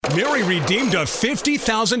Mary redeemed a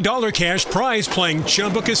 $50,000 cash prize playing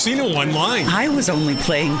Chumba Casino online. I was only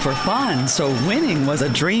playing for fun, so winning was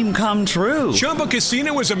a dream come true. Chumba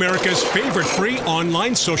Casino is America's favorite free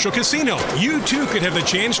online social casino. You too could have the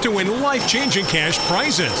chance to win life-changing cash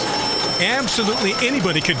prizes. Absolutely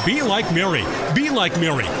anybody could be like Mary. Be like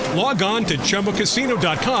Mary. Log on to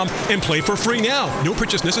ChumbaCasino.com and play for free now. No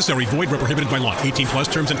purchase necessary. Void where prohibited by law. 18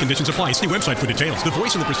 plus terms and conditions apply. See website for details. The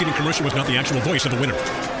voice in the preceding commercial was not the actual voice of the winner.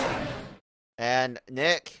 And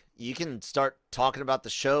Nick, you can start talking about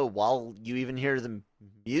the show while you even hear the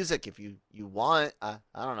music if you want. I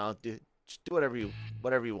don't know. Just do whatever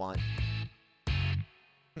you want.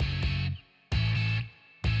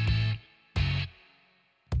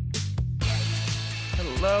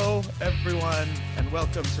 Hello, everyone, and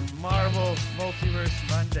welcome to Marvel Multiverse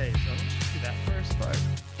Mondays. Oh, did you see that first part?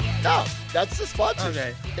 No, that's the sponsor.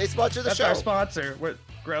 Okay. They sponsor the show. That's our sponsor. We're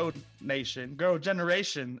Grow Nation, Grow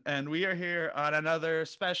Generation, and we are here on another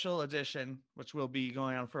special edition, which will be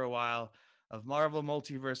going on for a while, of Marvel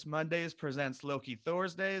Multiverse Mondays presents Loki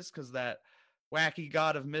Thorsdays, because that wacky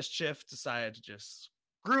god of mischief decided to just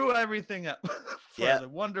screw everything up for the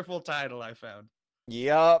wonderful title I found.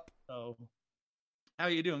 Yep. So, how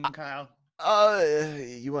are you doing, Kyle?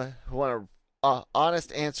 You want a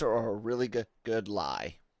honest answer or a really good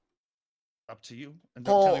lie? Up to you. And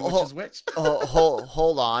don't tell me which is which.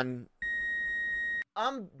 Hold on.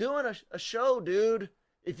 I'm doing a show, dude.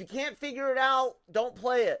 If you can't figure it out, don't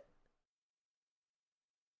play it.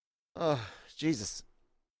 Oh, Jesus.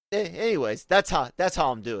 Anyways, that's how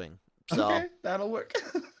I'm doing. So okay, that'll work.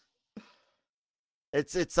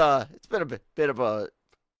 it's been a bit of a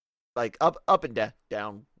like up and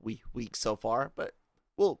down week so far, but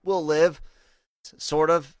we'll live. Sort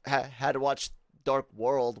of had to watch Dark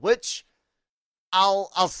World, which I'll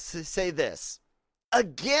say this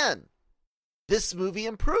again. This movie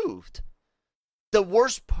improved. The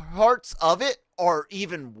worst parts of it are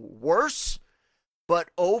even worse, but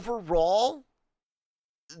overall,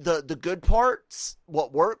 the good parts,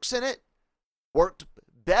 what works in it, worked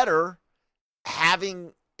better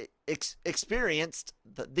having experienced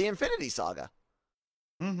the Infinity Saga.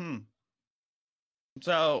 Mm-hmm.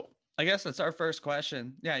 So I guess that's our first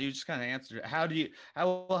question. Yeah, you just kind of answered it. How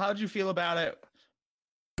did you feel about it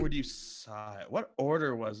when you saw it? What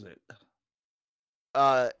order was it?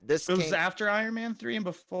 This was after Iron Man 3 and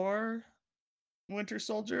before Winter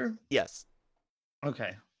Soldier? Yes.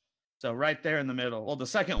 Okay. So right there in the middle. Well, the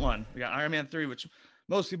second one, we got Iron Man 3, which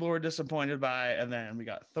most people were disappointed by, and then we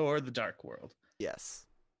got Thor: The Dark World. Yes.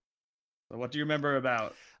 So what do you remember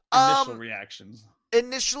about initial reactions?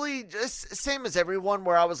 Initially, just same as everyone,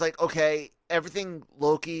 where I was like, okay, everything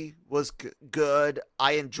Loki was good.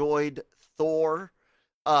 I enjoyed Thor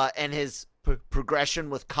and his progression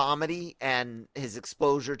with comedy and his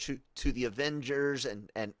exposure to the Avengers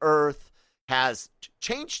and Earth has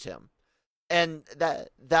changed him. And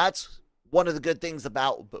that's one of the good things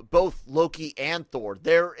about both Loki and Thor.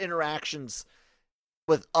 Their interactions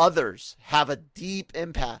with others have a deep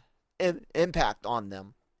impact on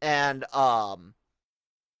them. And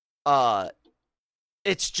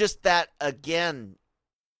it's just that, again,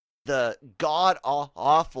 the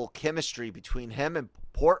god-awful chemistry between him and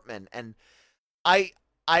Portman. And I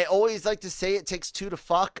always like to say it takes two to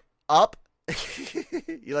fuck up.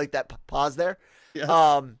 You like that pause there?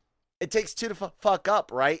 Yeah. It takes two to fuck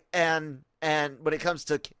up, right? And when it comes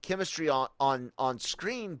to chemistry on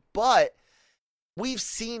screen, but we've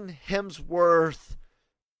seen Hemsworth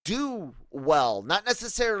do well, not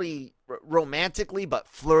necessarily romantically, but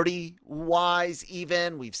flirty wise.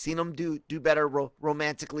 Even we've seen him do better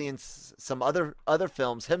romantically in some other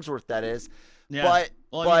films. Hemsworth, that is. Yeah. I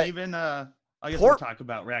mean, even I guess we'll talk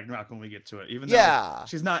about Ragnarok when we get to it. Even though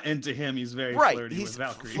she's not into him, he's very flirty with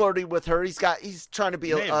Valkyrie. He's flirty with her. He's trying to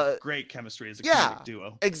be great chemistry as a comedic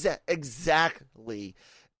duo. Exactly.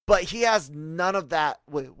 But he has none of that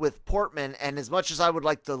with Portman. And as much as I would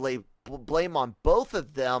like to lay blame on both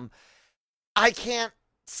of them, I can't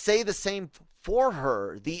say the same for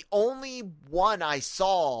her. The only one I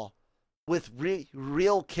saw with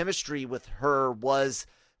real chemistry with her was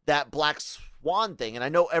that Black Swan thing. And I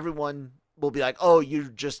know everyone will be like, oh, you're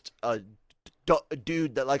just a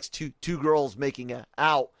dude that likes two girls making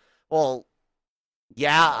out. Well,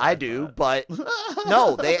 yeah, I do, but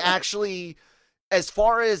no, they actually, as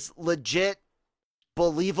far as legit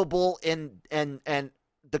believable and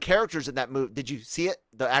the characters in that movie, did you see it?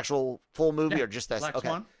 The actual full movie or just that? Black okay.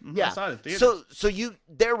 Swan? Mm-hmm. Yeah. I saw it in theaters. So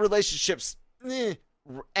their relationships,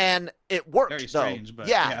 and it worked. Very strange, though. But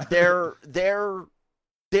yeah.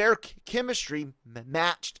 their chemistry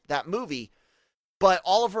matched that movie. but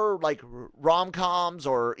all of her like rom-coms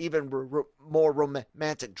or even more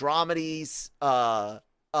romantic dramedies, all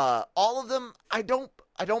of them, I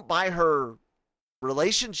don't buy her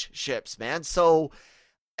relationships, man. So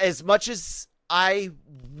as much as I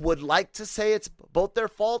would like to say it's both their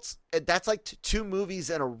faults, that's like two movies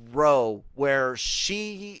in a row where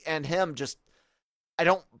she and him just, I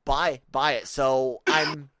don't buy it. So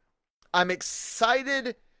I'm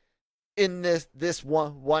excited in this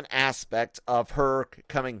one aspect of her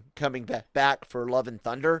coming back for Love and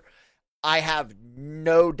Thunder. I have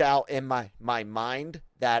no doubt in my mind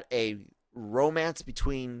that a romance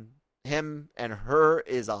between him and her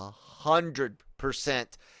is 100%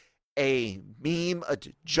 a meme, a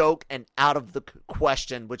joke, and out of the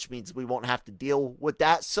question, which means we won't have to deal with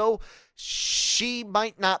that. So she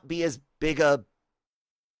might not be as big a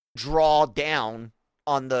draw down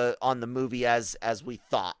on the movie as we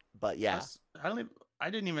thought. But yeah, I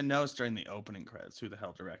didn't even notice during the opening credits who the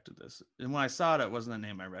hell directed this, and when I saw it, it wasn't a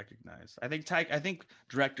name I recognized. I think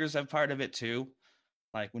directors have part of it too.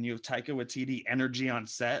 Like when you have Taika Waititi energy on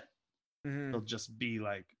set, they'll just be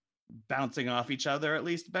like bouncing off each other at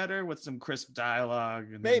least better with some crisp dialogue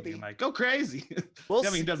and maybe like go crazy. I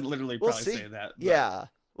mean, he doesn't literally probably say that. But. Yeah,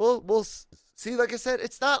 we'll see. Like I said,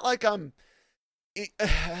 it's not like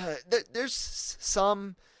there's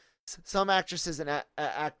some actresses and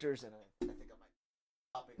actors, and I think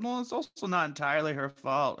I might. Well, it's also not entirely her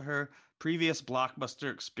fault. Her previous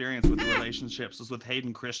blockbuster experience with relationships was with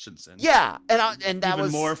Hayden Christensen. Yeah, and that even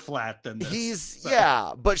was more flat than this.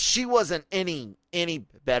 Yeah, but she wasn't any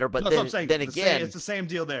better. But then again, it's the same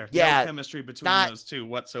deal there. Yeah, no chemistry between those two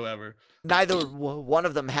whatsoever. Neither one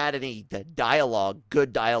of them had any good dialogue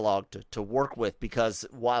to work with, because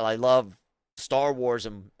while I love Star Wars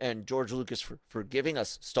and George Lucas for giving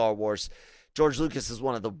us Star Wars, George Lucas is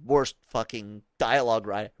one of the worst fucking dialogue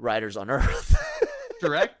writers on earth.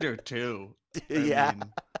 Director too. I mean,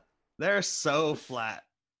 they're so flat.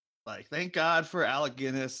 Like, thank God for Alec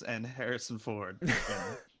Guinness and Harrison Ford, and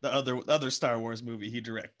the other Star Wars movie he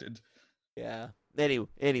directed. Yeah.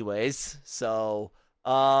 Anyways, so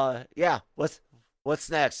yeah, what's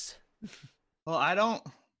next? Well, I don't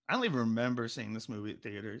even remember seeing this movie at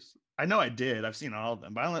theaters. I know I did. I've seen all of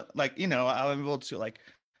them, but I don't, like, I'm able to, like,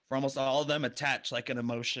 for almost all of them, attach like an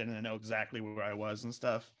emotion and know exactly where I was and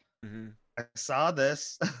stuff. Mm-hmm. I saw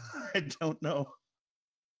this. I don't know.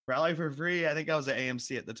 Rally for Free. I think I was at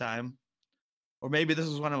AMC at the time, or maybe this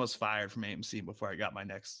was when I was fired from AMC before I got my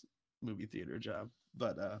next movie theater job.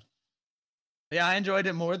 But yeah, I enjoyed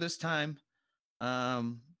it more this time.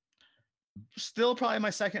 Still probably my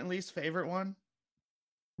second least favorite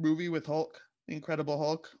movie with Hulk, Incredible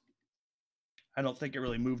Hulk. I don't think it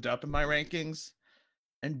really moved up in my rankings.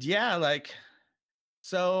 And yeah, like,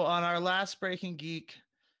 so on our last Breaking Geek,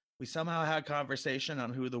 we somehow had a conversation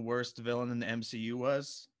on who the worst villain in the MCU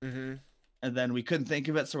was. Mm-hmm. And then we couldn't think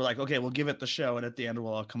of it. So we're like, okay, we'll give it the show. And at the end,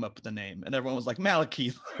 we'll all come up with a name. And everyone was like,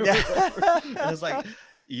 Malekith. And it's like,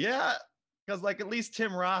 yeah, because like at least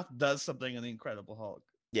Tim Roth does something in the Incredible Hulk.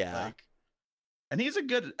 Yeah. Like, and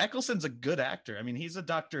Eccleston's a good actor. I mean, he's a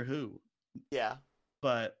Doctor Who. Yeah.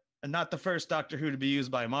 But, and not the first Doctor Who to be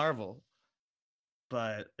used by Marvel.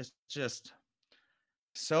 But it's just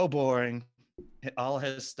so boring. All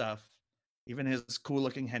his stuff, even his cool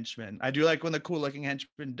looking henchman. I do like when the cool looking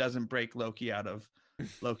henchman doesn't break Loki out of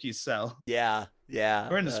Loki's cell. Yeah.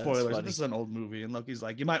 We're into spoilers. This is an old movie, and Loki's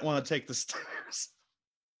like, you might want to take the stairs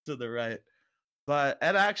to the right. But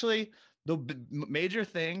and actually, the major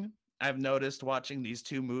thing I've noticed watching these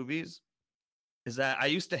two movies is that I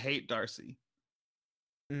used to hate Darcy.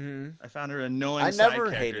 Mm-hmm. I found her annoying. I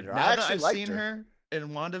never hated her. Now I that actually I've liked seen her in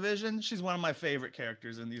WandaVision, she's one of my favorite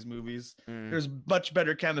characters in these movies. There's much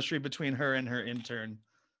better chemistry between her and her intern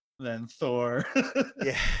than Thor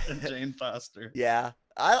and Jane Foster. Yeah.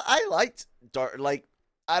 I liked like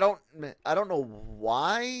I don't know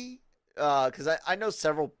why, because I know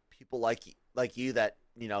several people like you that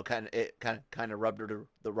kind of rubbed her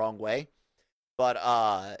the wrong way,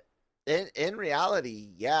 but in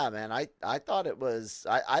reality, yeah, man, I thought it was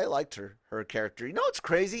I liked her character. It's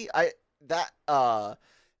crazy.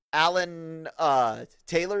 Alan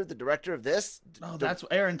Taylor, the director of this. Oh, that's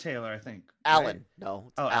Aaron Taylor, I think. Alan, right?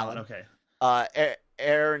 no. Oh, Alan. Okay.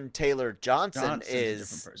 Aaron Taylor Johnson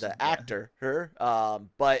is the actor.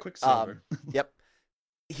 But Quicksilver. Yep.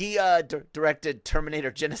 He directed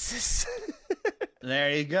Terminator Genesis.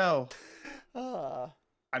 There you go.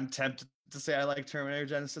 I'm tempted to say I like Terminator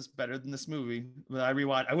Genesis better than this movie, but I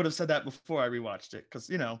would have said that before I rewatched it,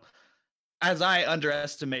 because as I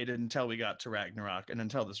underestimated until we got to Ragnarok and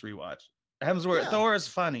until this rewatch. Hemsworth, Thor is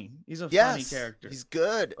funny. He's a funny character. He's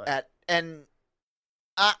good and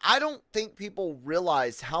I don't think people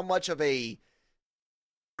realize how much of a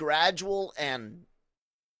gradual and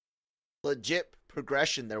legit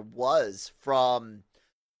progression there was from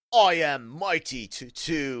I am mighty to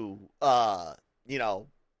the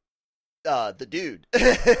dude.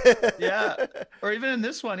 Yeah. Or even in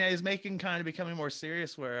this one, yeah, he's making kind of becoming more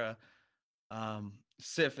serious where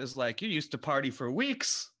Sif is like, you used to party for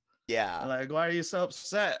weeks. Yeah. Like, why are you so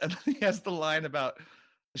upset? And he has the line about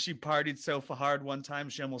she partied so hard one time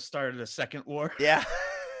she almost started a second war. Yeah.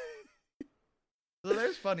 So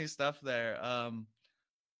there's funny stuff there.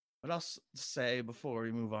 What else to say before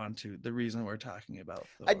we move on to the reason we're talking about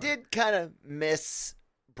Thor? I did kind of miss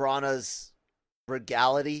Brana's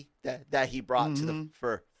regality that he brought to the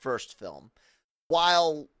first film.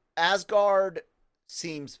 While Asgard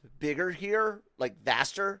seems bigger here, like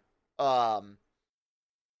vaster,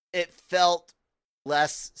 it felt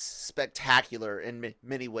less spectacular in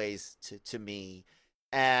many ways to me.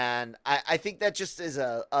 And I think that just is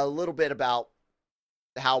a little bit about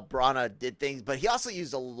how Brana did things, but he also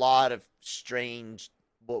used a lot of strange,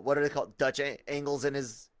 what are they called, Dutch angles in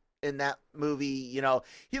that movie. You know,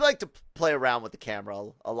 he liked to play around with the camera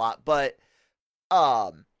a lot, but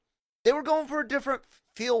they were going for a different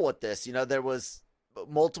feel with this. You know, there was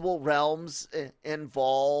multiple realms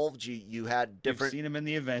involved. You had different You've seen him in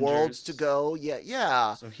the Avengers worlds to go.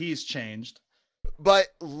 Yeah. So he's changed. But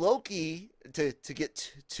Loki, to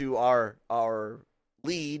get to our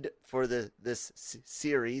lead for this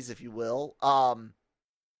series, if you will,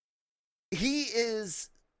 he's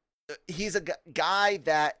a guy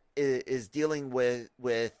that is dealing with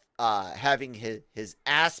having his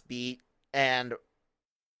ass beat and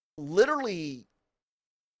literally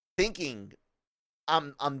thinking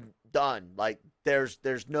I'm done. Like there's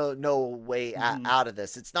no way out of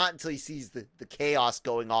this. It's not until he sees the chaos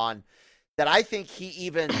going on that I think he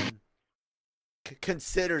even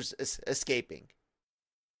considers escaping.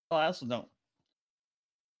 Well, I also don't.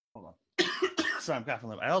 Hold on. Sorry, I'm coughing a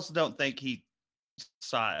little. I also don't think he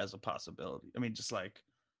saw it as a possibility. I mean, just like,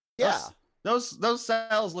 yeah, those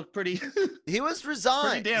cells look pretty. He was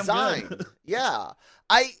resigned. Pretty damn good. Yeah,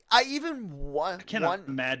 I even I can't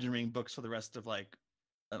imagine reading books for the rest of like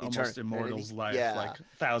an almost immortal's life, like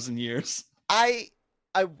 1,000 years. I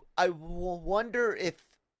wonder if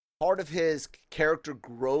part of his character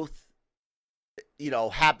growth,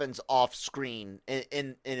 happens off screen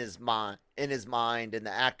in his mind, in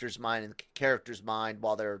the actor's mind, and the character's mind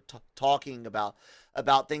while they're talking about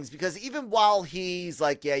things. Because even while he's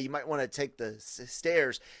like, yeah, you might want to take the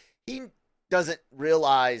stairs, he doesn't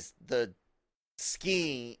realize the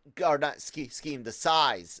scheme, or not scheme, the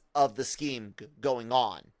size of the scheme going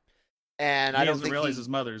on. And I don't think realize his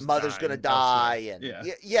mother's gonna die,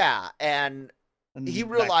 and and he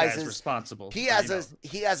realizes responsible. He has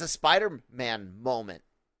a Spider-Man moment,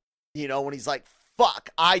 when he's like, "Fuck,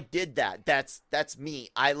 I did that. That's me.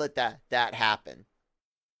 I let that happen."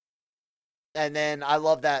 And then I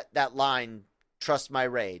love that line, "Trust my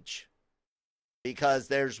rage," because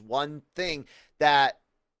there's one thing that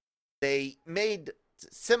they made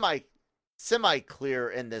semi clear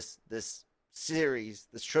in this series,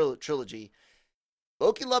 this trilogy.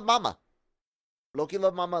 Loki loved Mama. Loki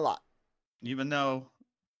loved Mama a lot. Even though,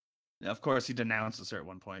 of course, he denounces her at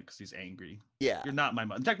one point because he's angry. Yeah. You're not my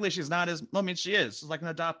mother. Technically, she's not his. I mean, she is. She's like an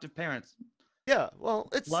adoptive parent. Yeah, well,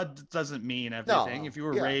 blood doesn't mean everything. If you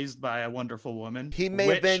were raised by a wonderful woman, he may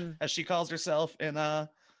have been, as she calls herself in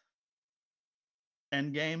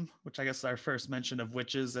Endgame, which I guess is our first mention of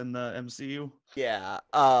witches in the MCU. Yeah.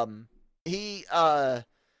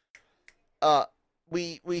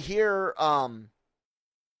 We hear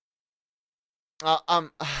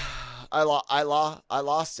I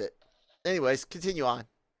lost it. Anyways, continue on.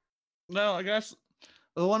 No, I guess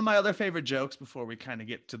one of my other favorite jokes before we kind of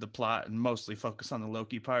get to the plot and mostly focus on the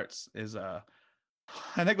Loki parts is I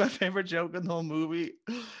think my favorite joke in the whole movie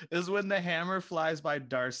is when the hammer flies by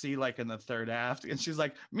Darcy like in the third act and she's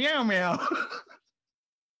like, meow meow.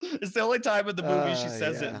 It's the only time in the movie she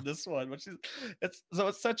says it in this one, but it's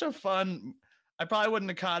such a fun. I probably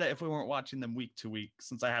wouldn't have caught it if we weren't watching them week to week,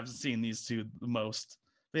 since I haven't seen these two the most.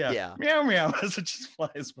 But yeah, meow meow as it just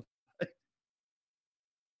flies by.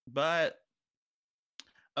 But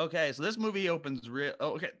okay, so this movie opens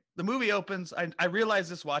the movie opens. I realized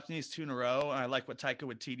this watching these two in a row, and I like what Taika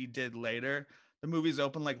Waititi did later. The movies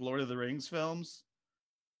open like Lord of the Rings films,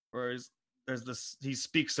 where there's this. He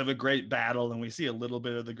speaks of a great battle, and we see a little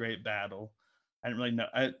bit of the great battle. I didn't really know.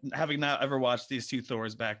 Having not ever watched these two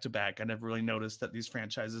Thors back to back, I never really noticed that these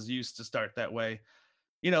franchises used to start that way.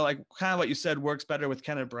 Like kind of what you said works better with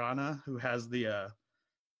Kenneth Branagh, who has the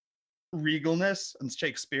regalness and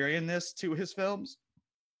Shakespeareanness to his films.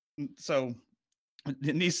 So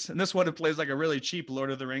in this one, it plays like a really cheap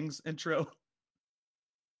Lord of the Rings intro.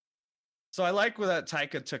 So I like where that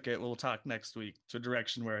Taika took it. We'll talk next week to a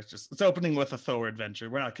direction where it's opening with a Thor adventure.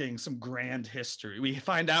 We're not getting some grand history. We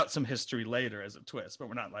find out some history later as a twist, but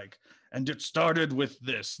we're not like, and it started with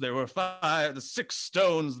this. There were the 6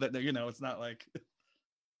 stones that, it's not like,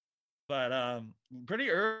 but pretty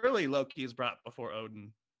early Loki is brought before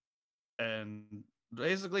Odin and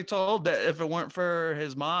basically told that if it weren't for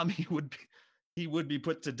his mom, he would be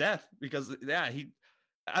put to death because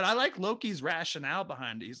and I like Loki's rationale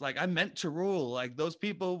behind it. He's like, I meant to rule. Like those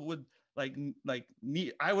people would I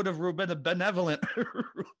would have been a benevolent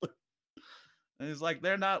ruler. And he's like,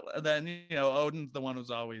 they're not. Then Odin's the one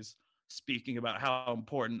who's always speaking about how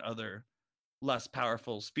important other less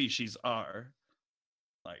powerful species are.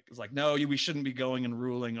 Like it's like, no, we shouldn't be going and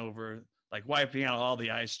ruling over, like wiping out all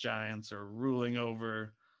the ice giants or ruling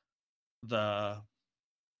over the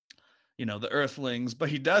the earthlings. But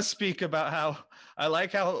he does speak about how I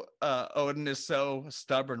like how Odin is so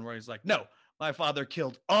stubborn where he's like, no, my father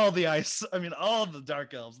killed all the all the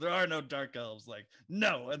dark elves. There are no dark elves. Like,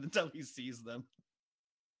 no, until he sees them.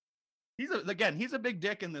 He's a big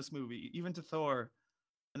dick in this movie, even to Thor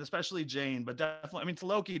and especially Jane, but definitely, to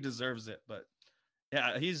Loki deserves it. But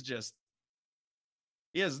yeah, he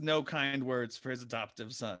has no kind words for his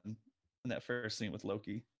adoptive son in that first scene with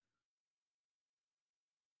Loki.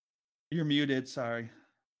 You're muted, sorry.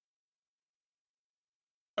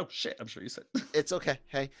 Oh shit, I'm sure you said. It's okay.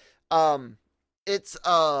 Hey. It's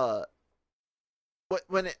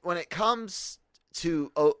when it comes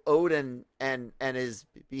to Odin and his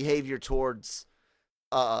behavior towards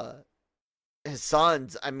his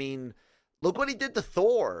sons, look what he did to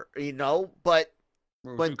Thor, but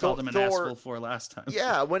when called him an asshole for last time.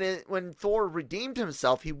 Yeah, when Thor redeemed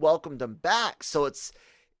himself, he welcomed him back. So it's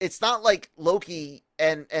not like Loki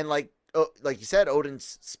and like you said, Odin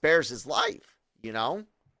spares his life,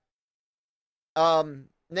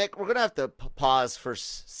 Nick, we're gonna have to pause for a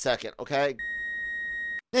second, okay?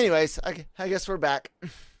 Anyways, I guess we're back.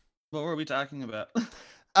 What were we talking about?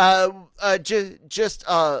 Just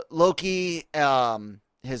Loki,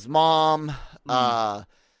 his mom, Odin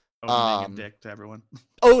being a dick to everyone.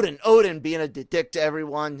 Odin being a dick to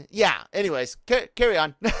everyone. Yeah. Anyways, carry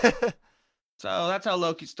on. So that's how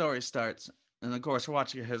Loki's story starts. And of course, we're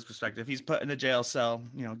watching his perspective. He's put in a jail cell,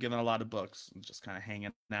 given a lot of books and just kind of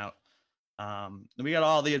hanging out. We got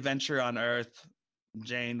all the adventure on Earth.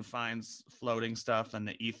 Jane finds floating stuff in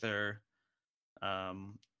the ether.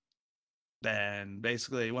 Then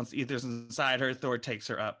basically, once the ether's inside her, Thor takes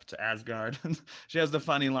her up to Asgard. She has the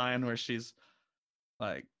funny line where she's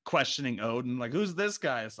like questioning Odin, like, who's this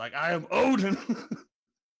guy? It's like, I am Odin,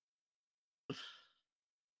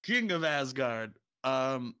 king of Asgard.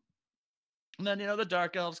 And then, the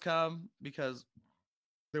Dark Elves come because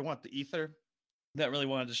they want the ether. They don't really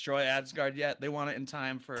want to destroy Asgard yet. They want it in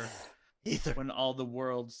time for ether when all the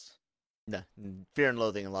worlds. No, Fear and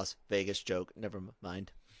Loathing in Las Vegas joke. Never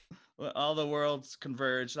mind. When all the worlds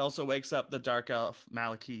converge. It also wakes up the Dark Elf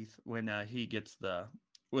Malekith when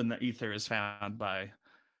when the ether is found by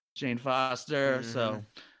Jane Foster. Mm-hmm. So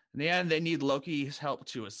in the end, they need Loki's help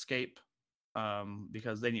to escape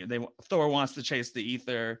because Thor wants to chase the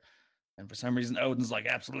ether. And for some reason, Odin's like,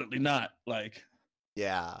 absolutely not. Like,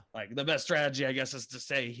 yeah. Like, the best strategy, I guess, is to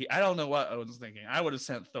say I don't know what Odin's thinking. I would have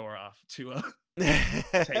sent Thor off to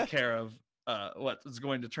take care of what is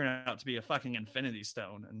going to turn out to be a fucking Infinity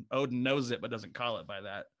Stone. And Odin knows it, but doesn't call it by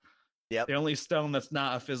that. Yep. The only stone that's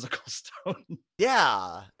not a physical stone.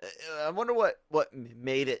 Yeah. I wonder what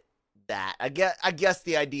made it that. I guess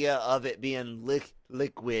the idea of it being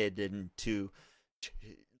liquid and to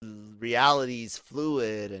reality's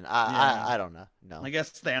fluid, and I don't know. No, I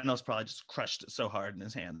guess Thanos probably just crushed it so hard in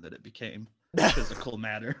his hand that it became physical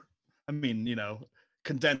matter.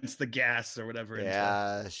 Condense the gas or whatever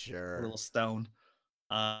into sure, a little stone.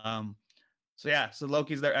 So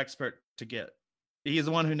Loki's their expert he's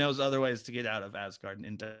the one who knows other ways to get out of Asgard and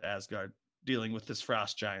into Asgard, dealing with this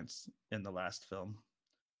frost giants in the last film.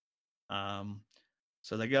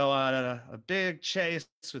 So they go on a big chase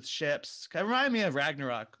with ships. Kind of remind me of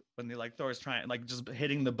Ragnarok when Thor's trying, just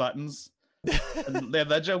hitting the buttons. And they have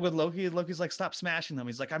that joke with Loki. Loki's like, stop smashing them.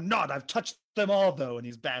 He's like, I'm not. I've touched them all, though. And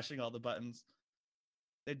he's bashing all the buttons.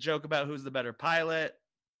 They joke about who's the better pilot.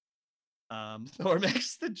 Thor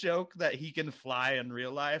makes the joke that he can fly in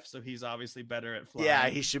real life, so he's obviously better at flying. Yeah,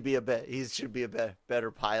 he should be a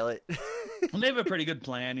better pilot. And they have a pretty good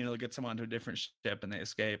plan, they get someone to a different ship and they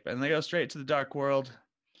escape. And they go straight to the Dark World,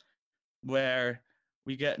 where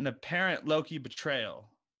we get an apparent Loki betrayal.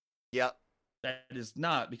 Yep. that is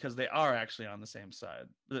not, because they are actually on the same side.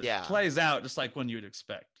 It Yeah. plays out just like when you'd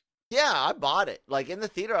expect. Yeah, I bought it. Like in the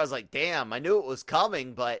theater, I was like, "Damn, I knew it was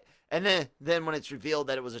coming," but and then when it's revealed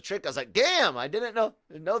that it was a trick, I was like, "Damn, I didn't know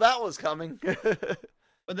that was coming."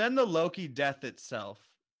 But then the Loki death itself.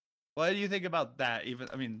 What do you think about that? Even,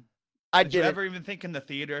 I mean, I did you didn't. ever even think in the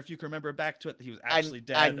theater, if you can remember back to it, that he was I actually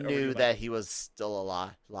dead? I or were you knew like- that he was still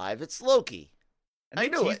alive. It's Loki. And I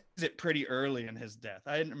they knew teased it pretty early in his death.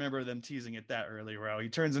 I didn't remember them teasing it that early, where he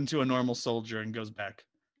turns into a normal soldier and goes back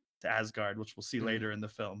to Asgard, which we'll see later in the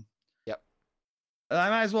film. Yep. I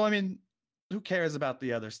might as well. I mean, who cares about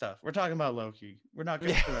the other stuff? We're talking about Loki. We're not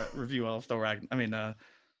going to review all of Thor. I mean,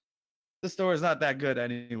 this Thor is not that good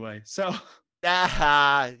anyway. So,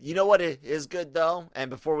 you know what is good though? And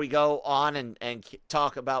before we go on and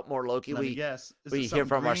talk about more Loki, let me we guess. Is we it hear something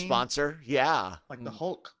from our green? sponsor. Yeah, Like the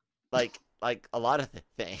Hulk. like a lot of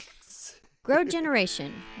things. Grow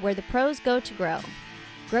Generation, where the pros go to grow.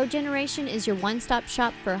 Grow Generation is your one-stop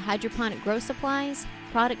shop for hydroponic grow supplies,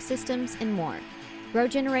 product systems, and more. Grow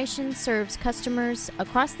Generation serves customers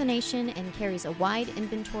across the nation and carries a wide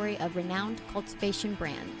inventory of renowned cultivation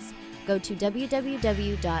brands. Go to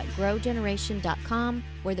www.growgeneration.com,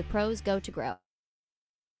 where the pros go to grow.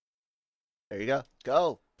 There you go.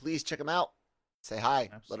 Go. Please check them out. Say hi.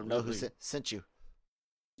 Let them know who Absolutely. sent you.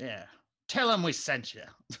 Yeah. Tell him we sent you.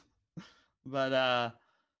 But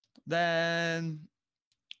then,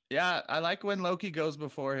 yeah, I like when Loki goes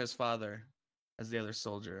before his father as the other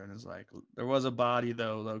soldier and is like, there was a body,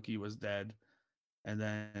 though Loki was dead. And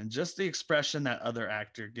then just the expression that other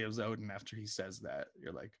actor gives Odin after he says that,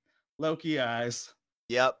 you're like, Loki eyes.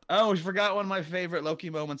 Yep. Oh, we forgot one of my favorite Loki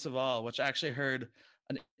moments of all, which I actually heard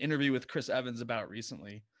an interview with Chris Evans about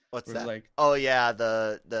recently. What's where it's that? like, Oh yeah,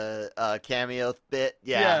 the cameo bit.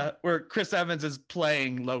 Yeah. where Chris Evans is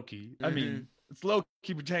playing Loki. I Mhm. mean, it's Loki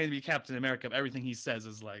pretending to be Captain America, but everything he says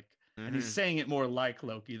is like, and he's Mhm. saying it more like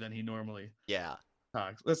Loki than he normally Yeah.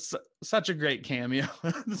 talks. That's such a great cameo.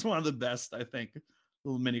 It's one of the best, I think.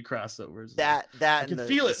 Little mini crossovers. That I and can the,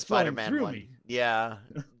 feel the it flowing Spider-Man through one. me. Yeah.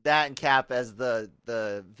 That and Cap as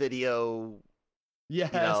the video,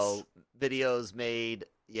 Yes. videos made.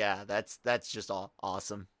 Yeah, that's just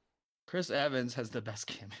awesome. Chris Evans has the best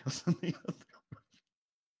cameos in the other.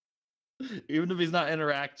 Even if he's not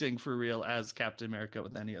interacting for real as Captain America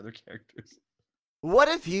with any other characters. What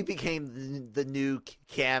if he became the new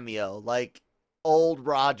cameo, like old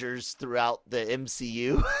Rogers throughout the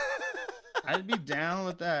MCU? I'd be down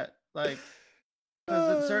with that. Like,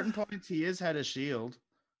 because at certain points he is head of Shield,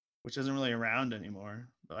 which isn't really around anymore.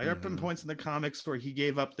 But there have been points in the comics where he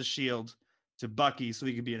gave up the Shield to Bucky so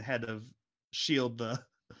he could be head of Shield, the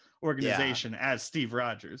organization, as Steve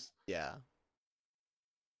Rogers. Yeah.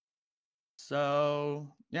 So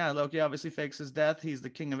yeah, Loki obviously fakes his death. He's the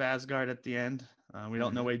king of Asgard at the end. We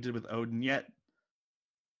don't know what he did with Odin yet,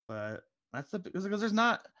 but that's because there's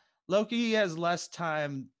not. Loki has less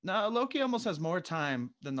time. No, Loki almost has more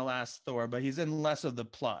time than the last Thor, but he's in less of the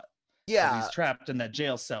plot. Yeah. He's trapped in that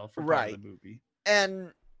jail cell for part Right. of the movie.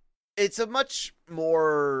 And it's a much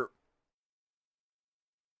more,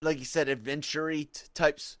 like you said, adventure-y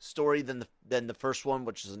type story than the first one,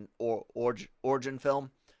 which is an origin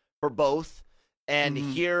film for both. And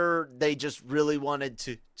here they just really wanted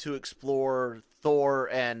to explore Thor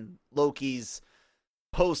and Loki's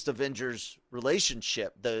post-Avengers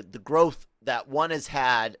relationship, the growth that one has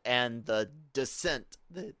had and the descent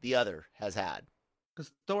that the other has had.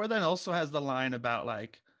 Because Thor then also has the line about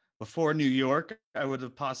like, before New York, I would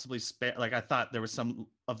have possibly spent, like, I thought there was some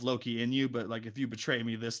of Loki in you, but like, if you betray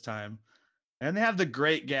me this time. And they have the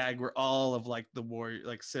great gag where all of like the warrior,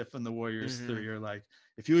 like Sif and the Warriors through, you're like,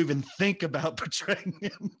 if you even think about betraying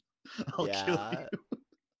him, I'll kill you.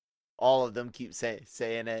 All of them keep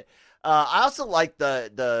saying it. I also like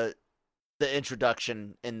the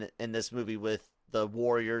introduction in this movie with the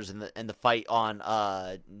Warriors and the fight on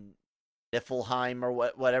Niflheim or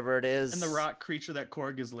whatever it is. And the rock creature that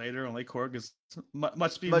Korg is later, only Korg is much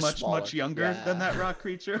smaller. much younger than that rock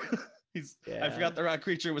creature. I forgot the rock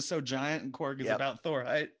creature was so giant, and Korg is about Thor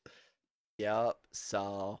height. Yep.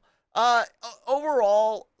 So,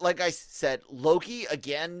 overall, like I said, Loki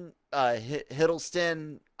again,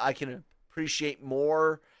 Hiddleston, I can appreciate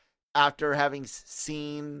more after having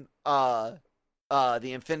seen the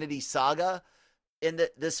Infinity Saga in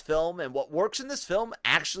this film, and what works in this film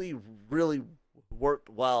actually really worked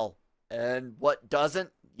well, and what doesn't,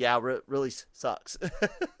 really sucks.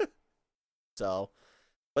 So.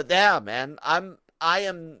 But yeah, man, I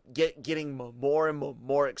am getting more and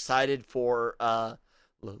more excited for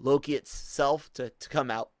Loki itself to come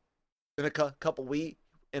out in a couple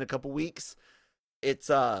weeks. It's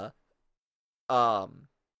um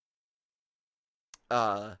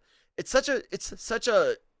it's such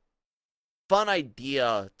a fun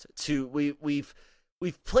idea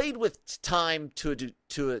we've played with time to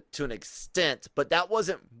an extent, but that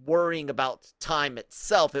wasn't worrying about time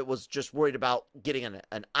itself. It was just worried about getting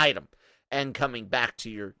an item and coming back to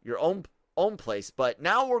your own place. But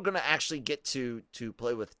now we're gonna actually get to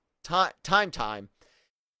play with time,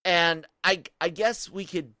 and I guess we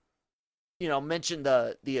could mention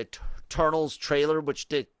the Eternals trailer, which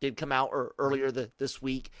did come out earlier this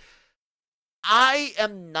week. I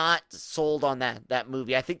am not sold on that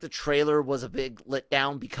movie. I think the trailer was a big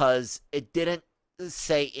letdown because it didn't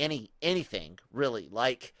say anything really.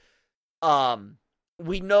 Like,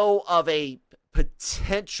 we know of a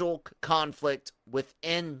potential conflict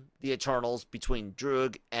within the Eternals between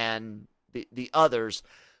Druig and the others,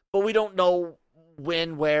 but we don't know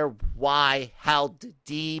when, where, why, how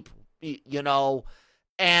deep,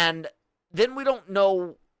 and then we don't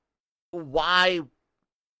know why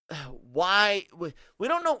we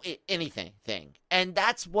don't know anything, and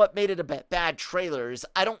that's what made it a bad trailer. Is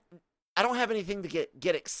I don't have anything to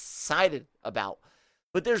get excited about,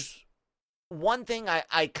 but there's one thing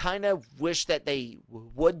I kind of wish that they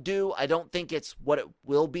would do. I don't think it's what it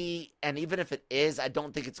will be, and even if it is, I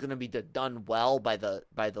don't think it's going to be done well by the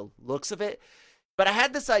looks of it. But I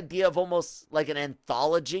had this idea of almost like an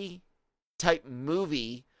anthology type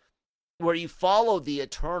movie where you follow the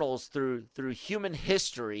Eternals through human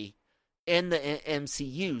history in the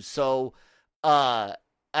MCU. So I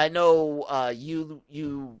know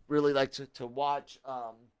you really like to watch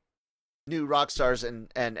New Rockstars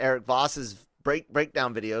and Eric Voss's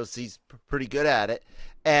breakdown videos. He's pretty good at it.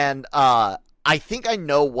 And I think I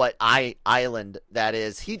know what island that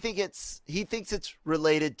is. He thinks it's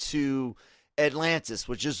related to Atlantis,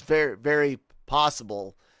 which is very, very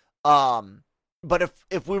possible. But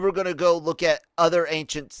if we were going to go look at other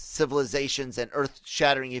ancient civilizations and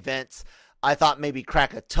earth-shattering events, I thought maybe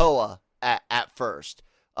Krakatoa at first,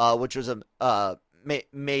 which was a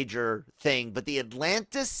major thing. But the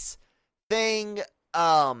Atlantis thing,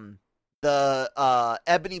 the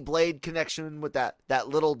Ebony Blade connection with that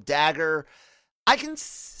little dagger, I can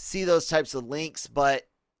see those types of links, but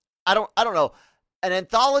I don't know. An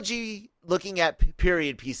anthology looking at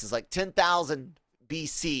period pieces like 10,000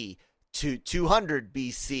 BC to 200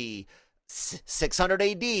 BC, 600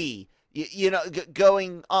 AD,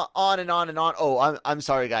 going on and on and on. Oh, I'm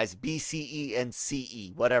sorry, guys. BCE and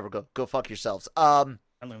CE, whatever. Go fuck yourselves. I don't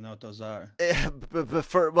even know what those are.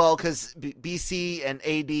 Because BC and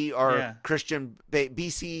AD are Christian.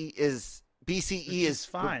 BCE is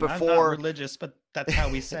fine. before. I'm not religious, but that's how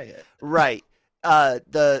we say it. Right.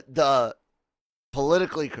 The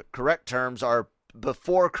politically correct terms are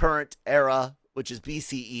before current era, which is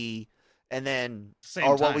BCE. And then,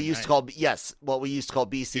 what we used to call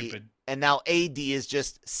BC, Stupid. And now AD is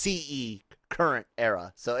just CE, current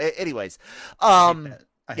era. So, anyways, bring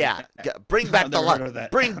back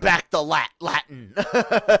the Latin.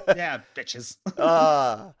 Yeah, bitches.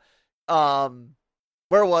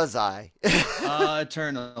 Where was I?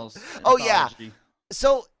 Eternals. Oh yeah.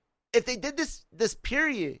 So if they did this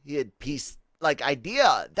period piece like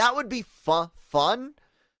idea, that would be fun.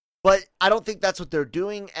 But I don't think that's what they're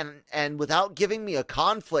doing, and without giving me a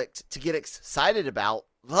conflict to get excited about,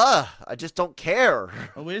 I just don't care.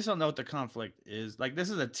 Well, we just don't know what the conflict is. Like,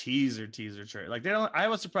 this is a teaser trailer. Like, I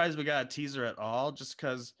was surprised we got a teaser at all, just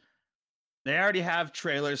because they already have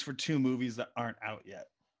trailers for 2 movies that aren't out yet.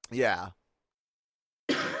 Yeah.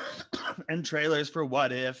 And trailers for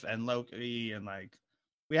What If and Loki, and like,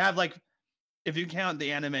 we have like, if you count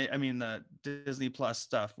the Disney Plus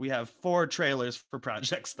stuff, we have 4 trailers for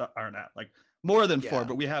projects that aren't out. Like, more than 4,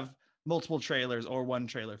 but we have multiple trailers or 1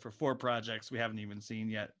 trailer for 4 projects we haven't even seen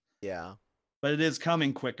yet. Yeah. But it is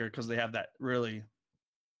coming quicker because they have that really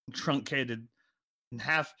truncated in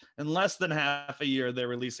less than half a year. They're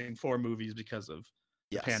releasing 4 movies because of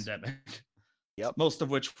the pandemic. Yep. All of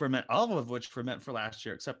which were meant for last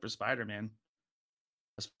year, except for Spider-Man,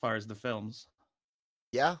 as far as the films.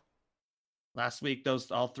 Yeah. Last week,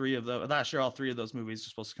 last year, all 3 of those movies were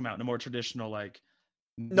supposed to come out in a more traditional, like.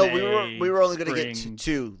 No, we were only going to get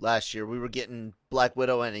 2 last year. We were getting Black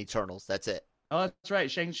Widow and Eternals. That's it. Oh, that's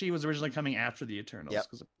right. Shang-Chi was originally coming after the Eternals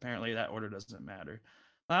because apparently that order doesn't matter.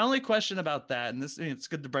 My only question about that, and it's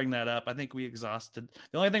good to bring that up. I think we exhausted.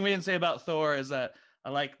 The only thing we didn't say about Thor is that I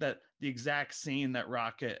like that the exact scene that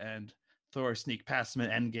Rocket and Thor sneak past him in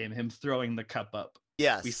Endgame, him throwing the cup up.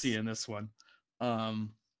 Yes, we see in this one.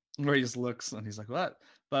 Where he just looks and he's like, what?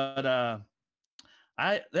 But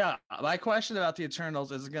my question about the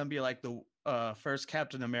Eternals is it going to be like the first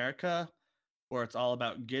Captain America, where it's all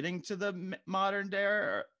about getting to the modern day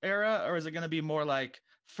era, or is it going to be more like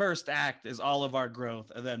first act is all of our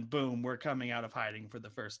growth, and then boom, we're coming out of hiding for the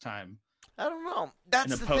first time? I don't know.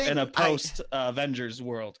 That's the thing. In a post Avengers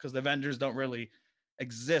world, because the Avengers don't really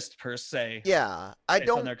exist per se. Yeah, I based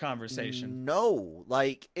on don't their conversation. know.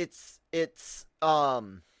 Like it's I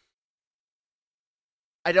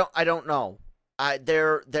don't know.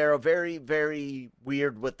 They're very very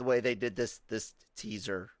weird with the way they did this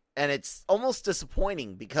teaser, and it's almost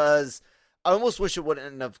disappointing because I almost wish it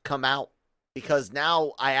wouldn't have come out, because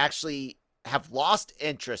now I actually have lost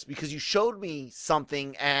interest because you showed me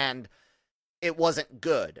something and it wasn't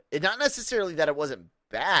good. It not necessarily that it wasn't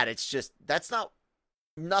bad. It's just that's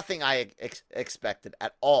nothing I expected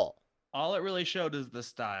at all. All it really showed is the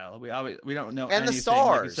style. We don't know And the anything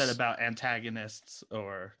stars. like you said about antagonists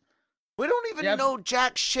or. We don't even know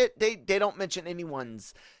jack shit. They don't mention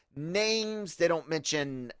anyone's names. They don't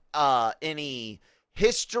mention any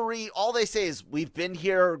history. All they say is we've been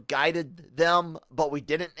here, guided them, but we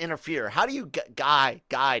didn't interfere. How do you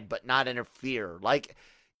guide but not interfere? Like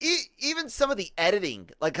even some of the editing,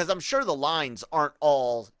 like, because I'm sure the lines aren't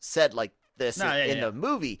all said like this in the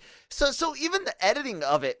movie. So even the editing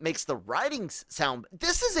of it makes the writing sound.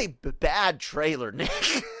 This is a bad trailer,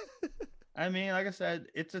 Nick. I mean, like I said,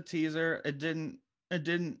 it's a teaser. It didn't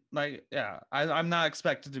like, yeah. I'm not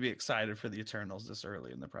expected to be excited for the Eternals this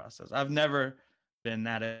early in the process. I've never been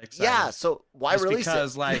that excited. Yeah, so why release it?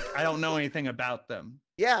 Because like I don't know anything about them.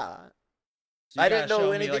 Yeah. So I didn't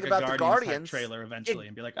know anything about the Guardians trailer eventually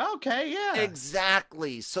and be like, oh, okay, yeah.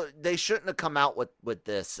 Exactly. So they shouldn't have come out with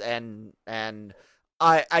this, and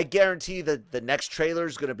I guarantee that the next trailer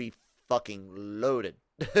is going to be fucking loaded.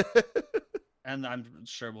 And I'm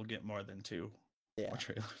sure we'll get more than 2 more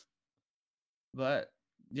trailers. But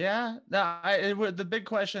yeah, no, the big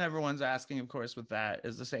question everyone's asking, of course, with that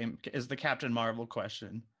is the Captain Marvel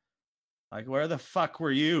question. Like, where the fuck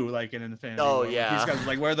were you, like, in Infinity War? Yeah. These guys,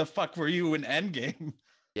 like, where the fuck were you in Endgame?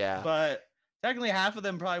 Yeah. But technically, half of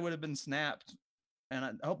them probably would have been snapped,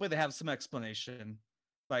 and hopefully they have some explanation.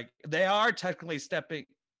 Like, they are technically stepping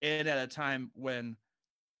in at a time when,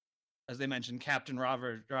 as they mentioned, Captain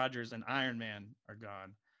Rogers and Iron Man are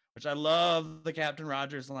gone, which I love the Captain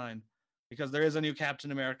Rogers line, because there is a new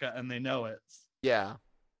Captain America, and they know it. Yeah.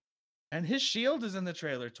 And his shield is in the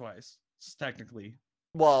trailer twice, technically.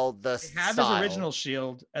 Well, they have his original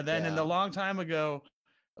shield, and then in the long time ago,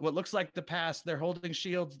 what looks like the past, they're holding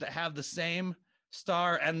shields that have the same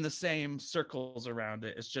star and the same circles around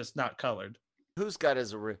it. It's just not colored. Who's got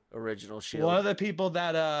his original shield? One of the people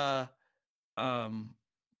that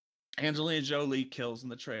Angelina Jolie kills in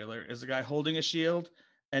the trailer is a guy holding a shield,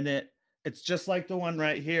 and it's just like the one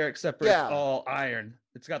right here, except for it's all iron.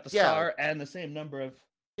 It's got the star and the same number of.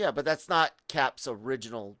 Yeah, but that's not Cap's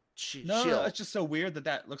original shield. No, it's just so weird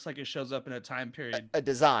that looks like it shows up in a time period. A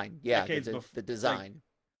design, yeah, the design. Like,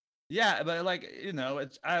 yeah, but like, you know,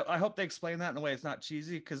 it's. I hope they explain that in a way it's not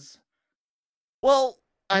cheesy, because. Well,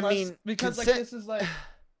 because like this is like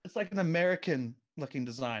it's like an American looking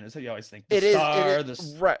design. Is how you always think. It is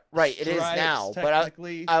right. It is now, but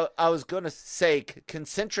I was gonna say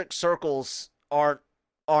concentric circles aren't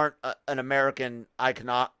an American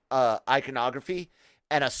iconography.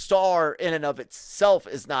 And a star in and of itself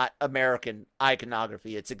is not American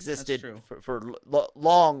iconography. It's existed for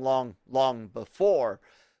long before.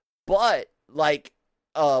 But like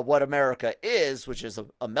what America is, which is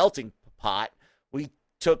a melting pot, we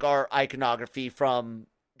took our iconography from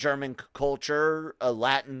German culture,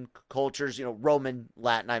 Latin cultures, Roman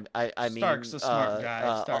Latin. I mean, Stark's a smart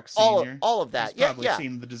guy. Stark Senior. All of that. He's probably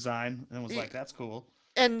seen the design and was like, "That's cool."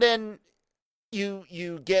 And then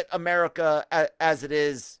you get America as it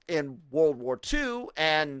is in World War II,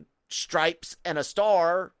 and stripes and a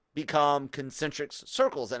star become concentric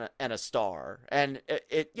circles and a star, and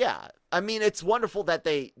I mean, it's wonderful that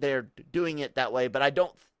they're doing it that way, but I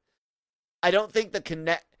don't think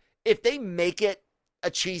if they make it a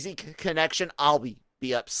cheesy connection, I'll be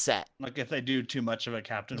upset. Like if they do too much of a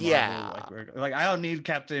Captain Marvel, like I don't need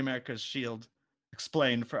Captain America's shield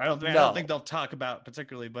explained I don't think they'll talk about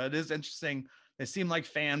particularly, but it is interesting. They seem like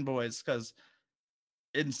fanboys, because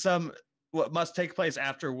in what must take place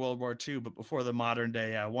after World War II, but before the modern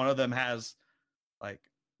day, one of them has like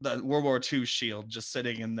the World War II shield just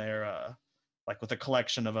sitting in there, like with a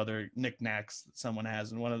collection of other knickknacks that someone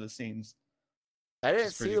has in one of the scenes. I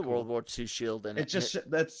didn't see the World War II shield in it.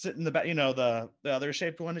 That's sitting in the back. The other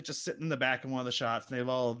shaped one. It's just sitting in the back in one of the shots. And they've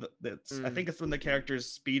all. I think it's when the character's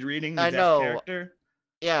speed reading. The deaf character.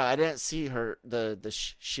 Yeah, I didn't see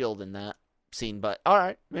the shield in that scene, but all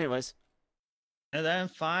right. Anyways, And then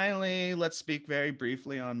finally, let's speak very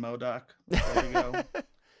briefly on MODOK before we go.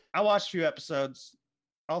 I watched a few episodes.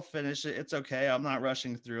 I'll finish it. It's okay. I'm not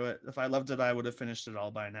rushing through it. If I loved it, I would have finished it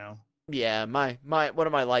all by now. Yeah, my one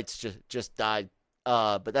of my lights just died.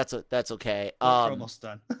 But that's okay. We're almost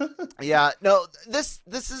done. Yeah, no, this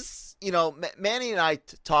is, Manny and I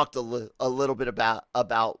talked a little bit about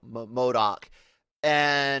MODOK,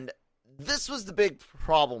 and this was the big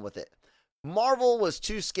problem with it. Marvel was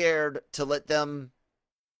too scared to let them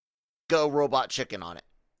go robot chicken on it.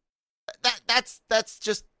 That's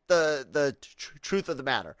just the truth of the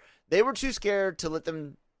matter. They were too scared to let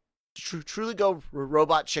them truly go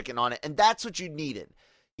robot chicken on it, and that's what you needed.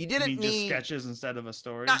 You didn't need just sketches instead of a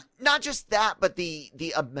story. Not just that, but the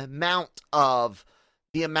amount of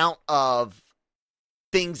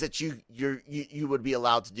things that you would be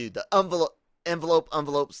allowed to do. The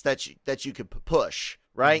envelopes that you could push,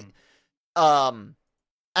 right? At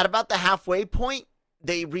about the halfway point,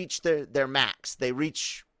 they reach their max. They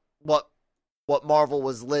reach what Marvel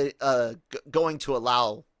was going to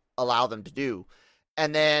allow them to do,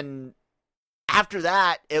 and then after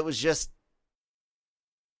that, it was just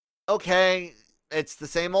okay. It's the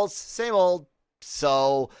same old.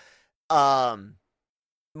 So,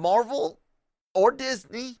 Marvel or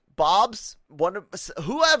Disney,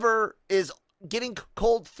 whoever is getting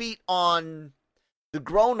cold feet on the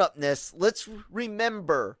grown-upness, let's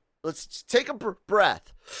take a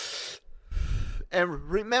breath and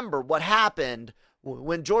remember what happened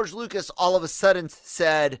when George Lucas all of a sudden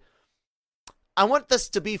said, I want this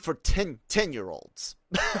to be for 10-year-olds.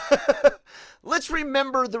 Let's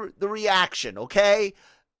remember the reaction, okay?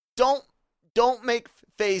 Don't make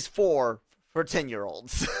Phase 4 for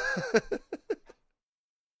 10-year-olds.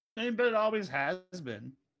 But it always has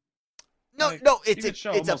been. No, it's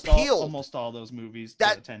appealed. Almost all those movies to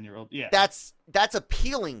a 10-year-old. Yeah. That's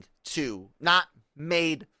appealing to, not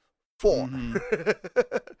made for.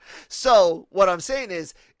 So what I'm saying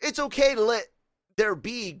is, it's okay to let there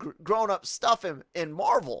be grown-up stuff in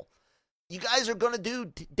Marvel. You guys are going to do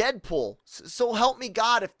Deadpool. So help me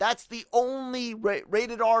God, if that's the only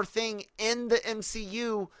rated R thing in the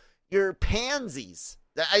MCU, you're pansies.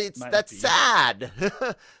 That's sad.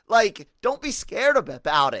 Like, don't be scared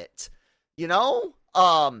about it.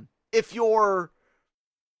 If you're,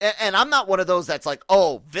 and I'm not one of those that's like,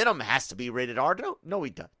 oh, Venom has to be rated R. No,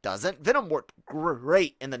 he doesn't. Venom worked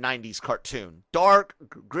great in the 90s cartoon. Dark,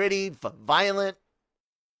 gritty, violent,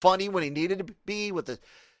 funny when he needed to be with the,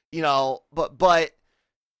 but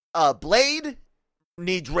Blade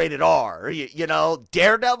needs rated R.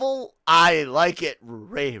 Daredevil, I like it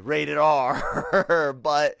rated R.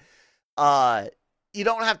 But you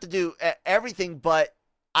don't have to do everything. But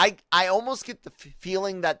I almost get the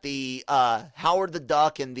feeling that the Howard the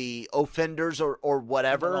Duck and the Offenders or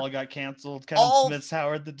whatever all got canceled. Kevin Smith's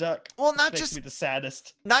Howard the Duck. Well, makes me the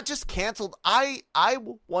saddest. Not just canceled. I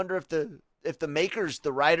wonder if the makers,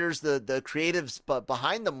 the writers, the creatives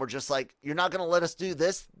behind them were just like, you're not going to let us do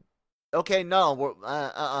this? Okay, no. We're,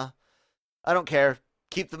 I don't care.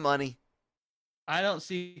 Keep the money. I don't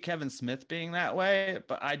see Kevin Smith being that way,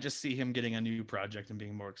 but I just see him getting a new project and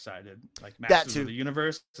being more excited. Like Masters of the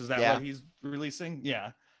Universe. Is that what he's releasing?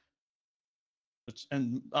 Yeah.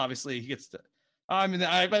 And obviously he gets to... I mean,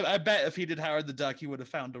 I bet if he did Howard the Duck, he would have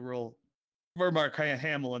found a role for Mark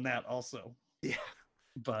Hamill in that also. Yeah.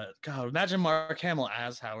 But God, imagine Mark Hamill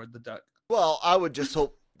as Howard the Duck. Well, I would just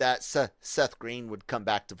hope that Seth Green would come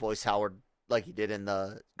back to voice Howard like he did in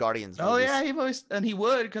the Guardians movies. Oh yeah, he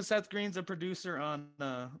would, because Seth Green's a producer on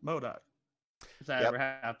MODOK. If that ever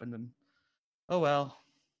happened, and oh well.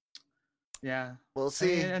 Yeah. We'll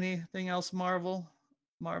see. Anything else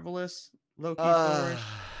marvelous? Loki, Thor.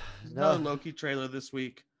 No Loki trailer this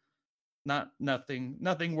week.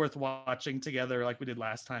 Nothing worth watching together like we did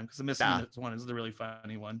last time, because the Missing Minutes one is the really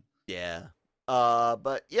funny one. Yeah.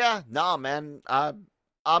 But yeah, man.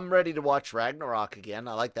 I'm ready to watch Ragnarok again.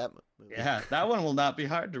 I like that movie. Yeah, that one will not be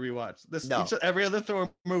hard to rewatch. Every other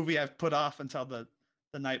Thor movie I've put off until the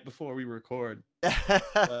night before we record.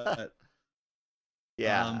 But,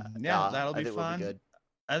 that'll be fun. Be good.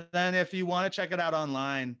 And then if you want to check it out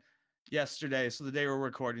online, yesterday, so the day we're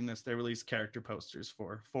recording this, they released character posters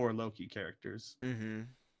for 4 Loki characters. Mm-hmm.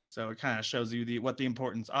 So it kind of shows you what the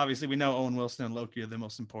importance. Obviously, we know Owen Wilson and Loki are the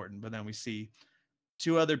most important, but then we see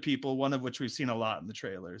 2 other people, one of which we've seen a lot in the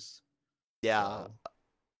trailers. Yeah. So,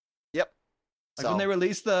 yep. Like when they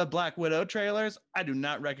released the Black Widow trailers, I do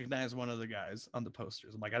not recognize one of the guys on the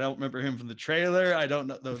posters. I'm like, I don't remember him from the trailer. I don't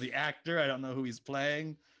know the actor. I don't know who he's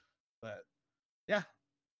playing. But yeah.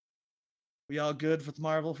 We all good with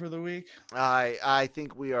Marvel for the week? I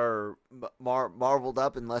think we are marveled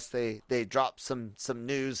up unless they drop some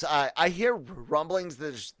news. I hear rumblings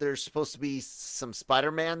that there's supposed to be some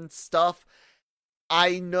Spider-Man stuff.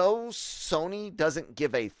 I know Sony doesn't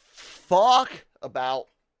give a fuck about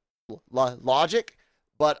logic,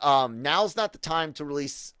 but now's not the time to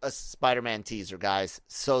release a Spider-Man teaser, guys.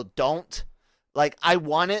 So don't, like, I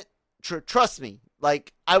want it. Trust me.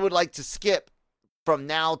 Like, I would like to skip from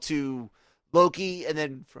now to Loki, and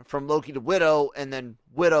then from Loki to Widow, and then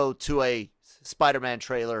Widow to a Spider-Man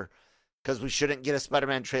trailer, because we shouldn't get a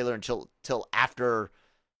Spider-Man trailer until after,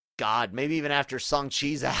 God, maybe even after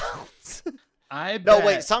Shang-Chi's out.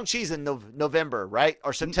 Wait, Shang-Chi's in November, right?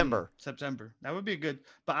 Or September? September. That would be good.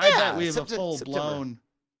 But I bet we have a full-blown,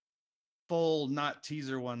 not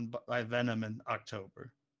teaser one by Venom in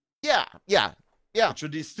October. Yeah. Which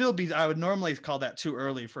would still be, I would normally call that too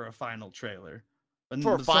early for a final trailer. But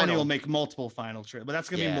Sony will make multiple final trailers. But that's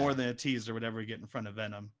going to be more than a teaser, whatever we get in front of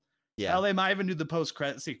Venom. Yeah. Hell, they might even do the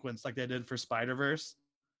post-credit sequence like they did for Spider-Verse,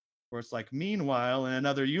 where it's like, meanwhile, in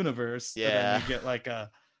another universe, and then you get like a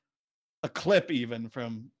clip even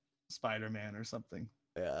from Spider-Man or something.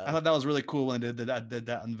 Yeah. I thought that was really cool when they did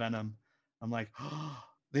that in Venom. I'm like, oh,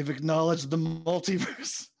 they've acknowledged the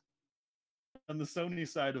multiverse on the Sony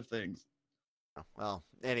side of things. Well,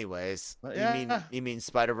 anyways, yeah. you mean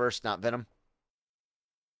Spider-Verse, not Venom?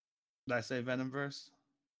 Did I say Venomverse?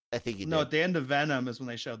 I think you did. No, at the end of Venom is when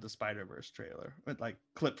they showed the Spider-Verse trailer. With like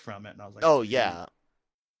clip from it, and I was like, oh yeah.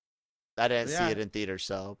 I didn't see it in theater,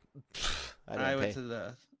 so I went to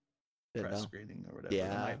the press screening or whatever the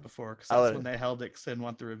night before, because that's when they held it, because they didn't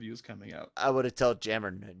want the reviews coming out. I would have told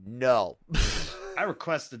Jammer no. I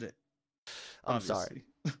requested it. I'm sorry.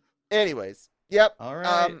 Anyways, yep. All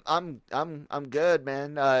right. I'm good,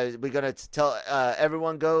 man. We're gonna tell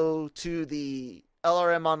everyone go to the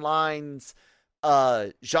LRM Online's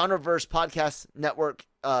Genreverse Podcast Network,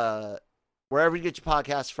 wherever you get your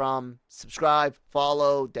podcasts from. Subscribe,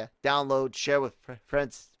 follow, download, share with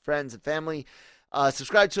friends and family.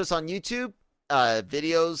 Subscribe to us on YouTube.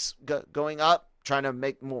 Videos going up. Trying to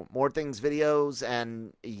make more things videos,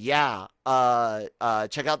 and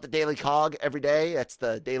check out the Daily Cog every day. That's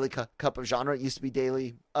the Daily Cup of Genre. It used to be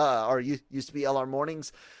daily, or used to be LR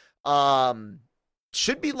Mornings.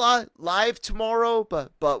 Should be live tomorrow,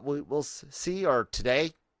 but we'll see, or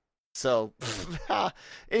today. So,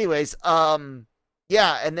 anyways, and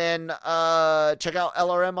then check out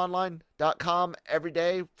lrmonline.com every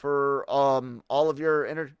day for all of your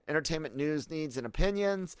entertainment news, needs, and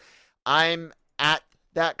opinions. I'm at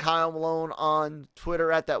that Kyle Malone on Twitter,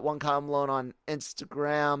 at that one Kyle Malone on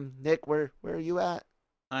Instagram. Nick, where are you at?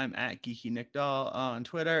 I'm at Geeky Nick Dahl on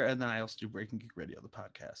Twitter, and then I also do Breaking Geek Radio, the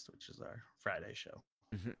podcast, which is our Friday show.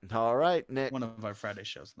 All right, Nick. One of our Friday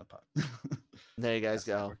shows in the pod. There you guys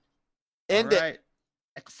go. End it.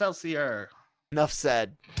 Excelsior. Enough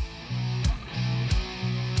said.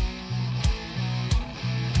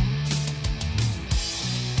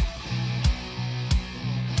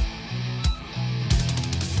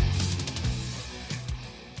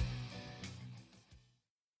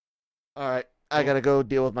 All right. I got to go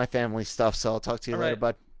deal with my family stuff, so I'll talk to you later,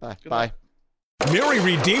 bud. Bye. Bye. Mary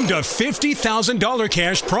redeemed a $50,000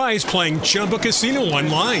 cash prize playing Chumba Casino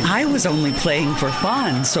online. I was only playing for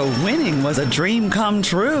fun, so winning was a dream come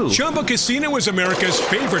true. Chumba Casino is America's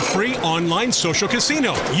favorite free online social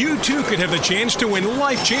casino. You, too, could have the chance to win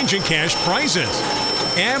life-changing cash prizes.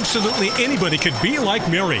 Absolutely anybody could be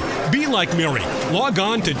like Mary. Be like Mary. Log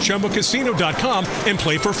on to ChumbaCasino.com and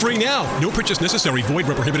play for free now. No purchase necessary. Void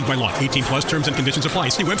where prohibited by law. 18 plus terms and conditions apply.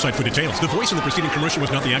 See website for details. The voice in the preceding commercial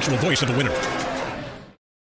was not the actual voice of the winner.